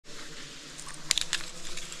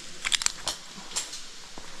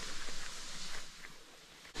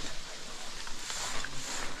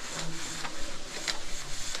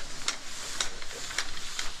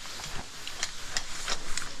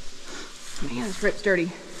Man, this rip's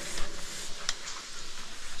dirty.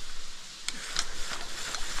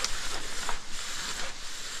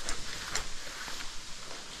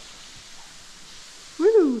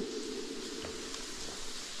 Woo!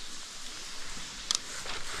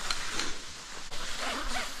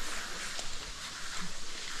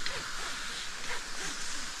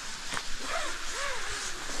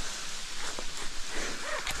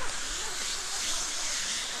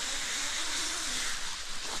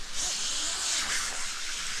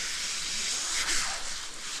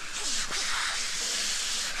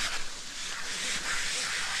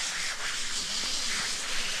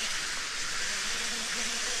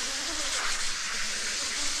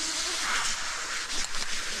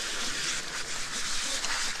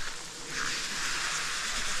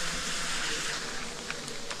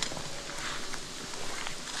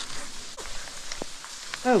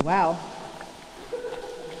 Oh, wow.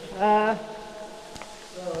 And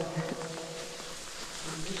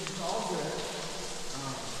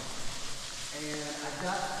I've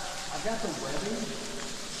got the webbing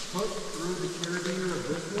hooked through the carabiner of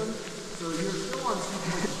this one, so you're still on 2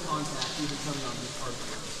 points of contact even coming on this part of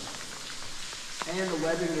the rope. And the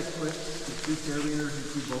webbing is clipped to 2 carabiners and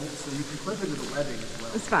 2 bolts, so you can clip into the webbing as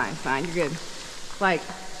well. It's fine, fine, you're good. Like,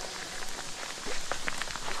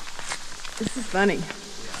 this is funny.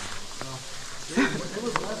 Yeah. Well, it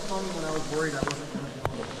was less funny when I was worried I wasn't going to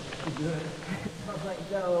do good. I was like,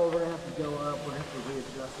 no, we're going to have to go up, we're going to have to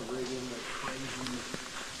readjust the rigging, like crazy.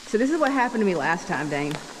 So this is what happened to me last time,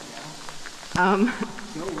 Dane. Go low,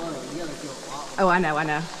 you got to go up. Oh, I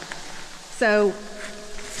know. So,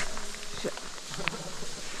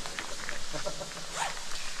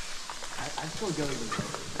 I still go even lower.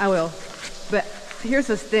 I will. But here's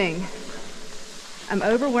this thing. I'm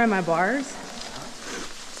over one of my bars.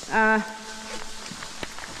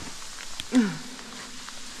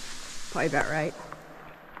 Probably about right.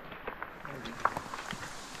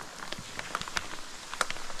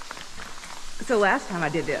 So last time I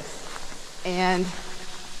did this, and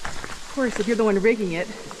of course, if you're the one rigging it,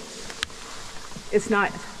 it's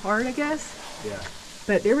not hard, I guess. Yeah.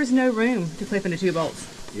 But there was no room to clip into 2 bolts.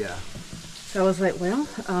 Yeah. So I was like, well,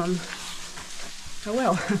 oh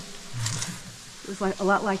well. It was like a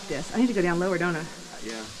lot like this. I need to go down lower, don't I?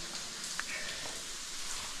 Yeah.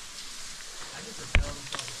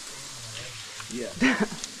 Yeah.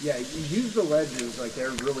 Yeah, you use the ledges, like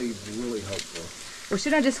they're really, really helpful. Or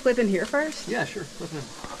should I just clip in here first? Yeah, sure. Clip in.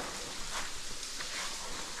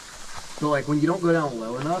 So like when you don't go down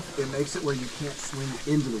low enough, it makes it where you can't swing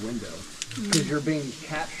into the window because you're being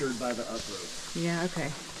captured by the up rope. Yeah, okay.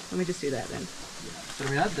 Let me just do that then. Yeah. But I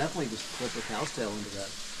mean, I'd definitely just flip a cow's tail into that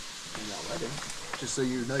webbing, just so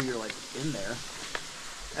you know you're like in there.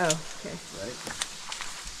 Oh, okay. Right?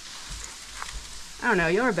 I don't know.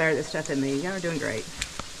 Y'all are better at this stuff than me. Y'all are doing great.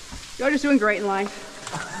 Y'all are just doing great in life.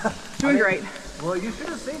 Doing great. Well, you should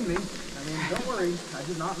have seen me. I mean, don't worry. I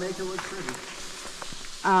did not make it look pretty.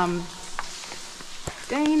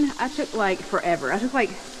 Dane, I took like forever. I took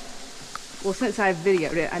like, well, since I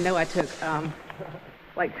videoed it, I know I took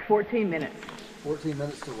like 14 minutes. 14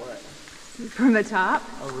 minutes to what? From the top.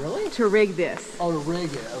 Oh, really? To rig this. Oh, to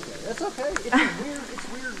rig it. Okay, that's okay. It's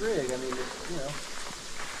a weird rig. I mean, it's, you know,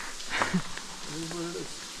 it is what it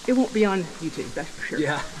is. It won't be on YouTube, that's for sure.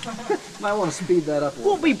 Yeah. Might want to speed that up a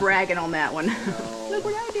little. Won't be bragging on that one. No. Look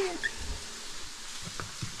what I did.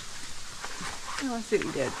 Oh, I see what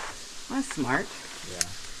you did. That's smart. Yeah.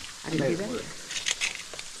 I didn't do that.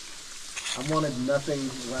 I wanted nothing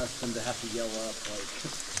less than to have to yell up like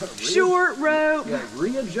short rope. Yeah,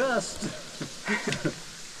 readjust.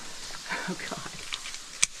 Oh God.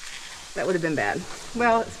 That would have been bad.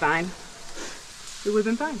 Well, it's fine. It would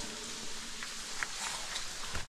have been fine.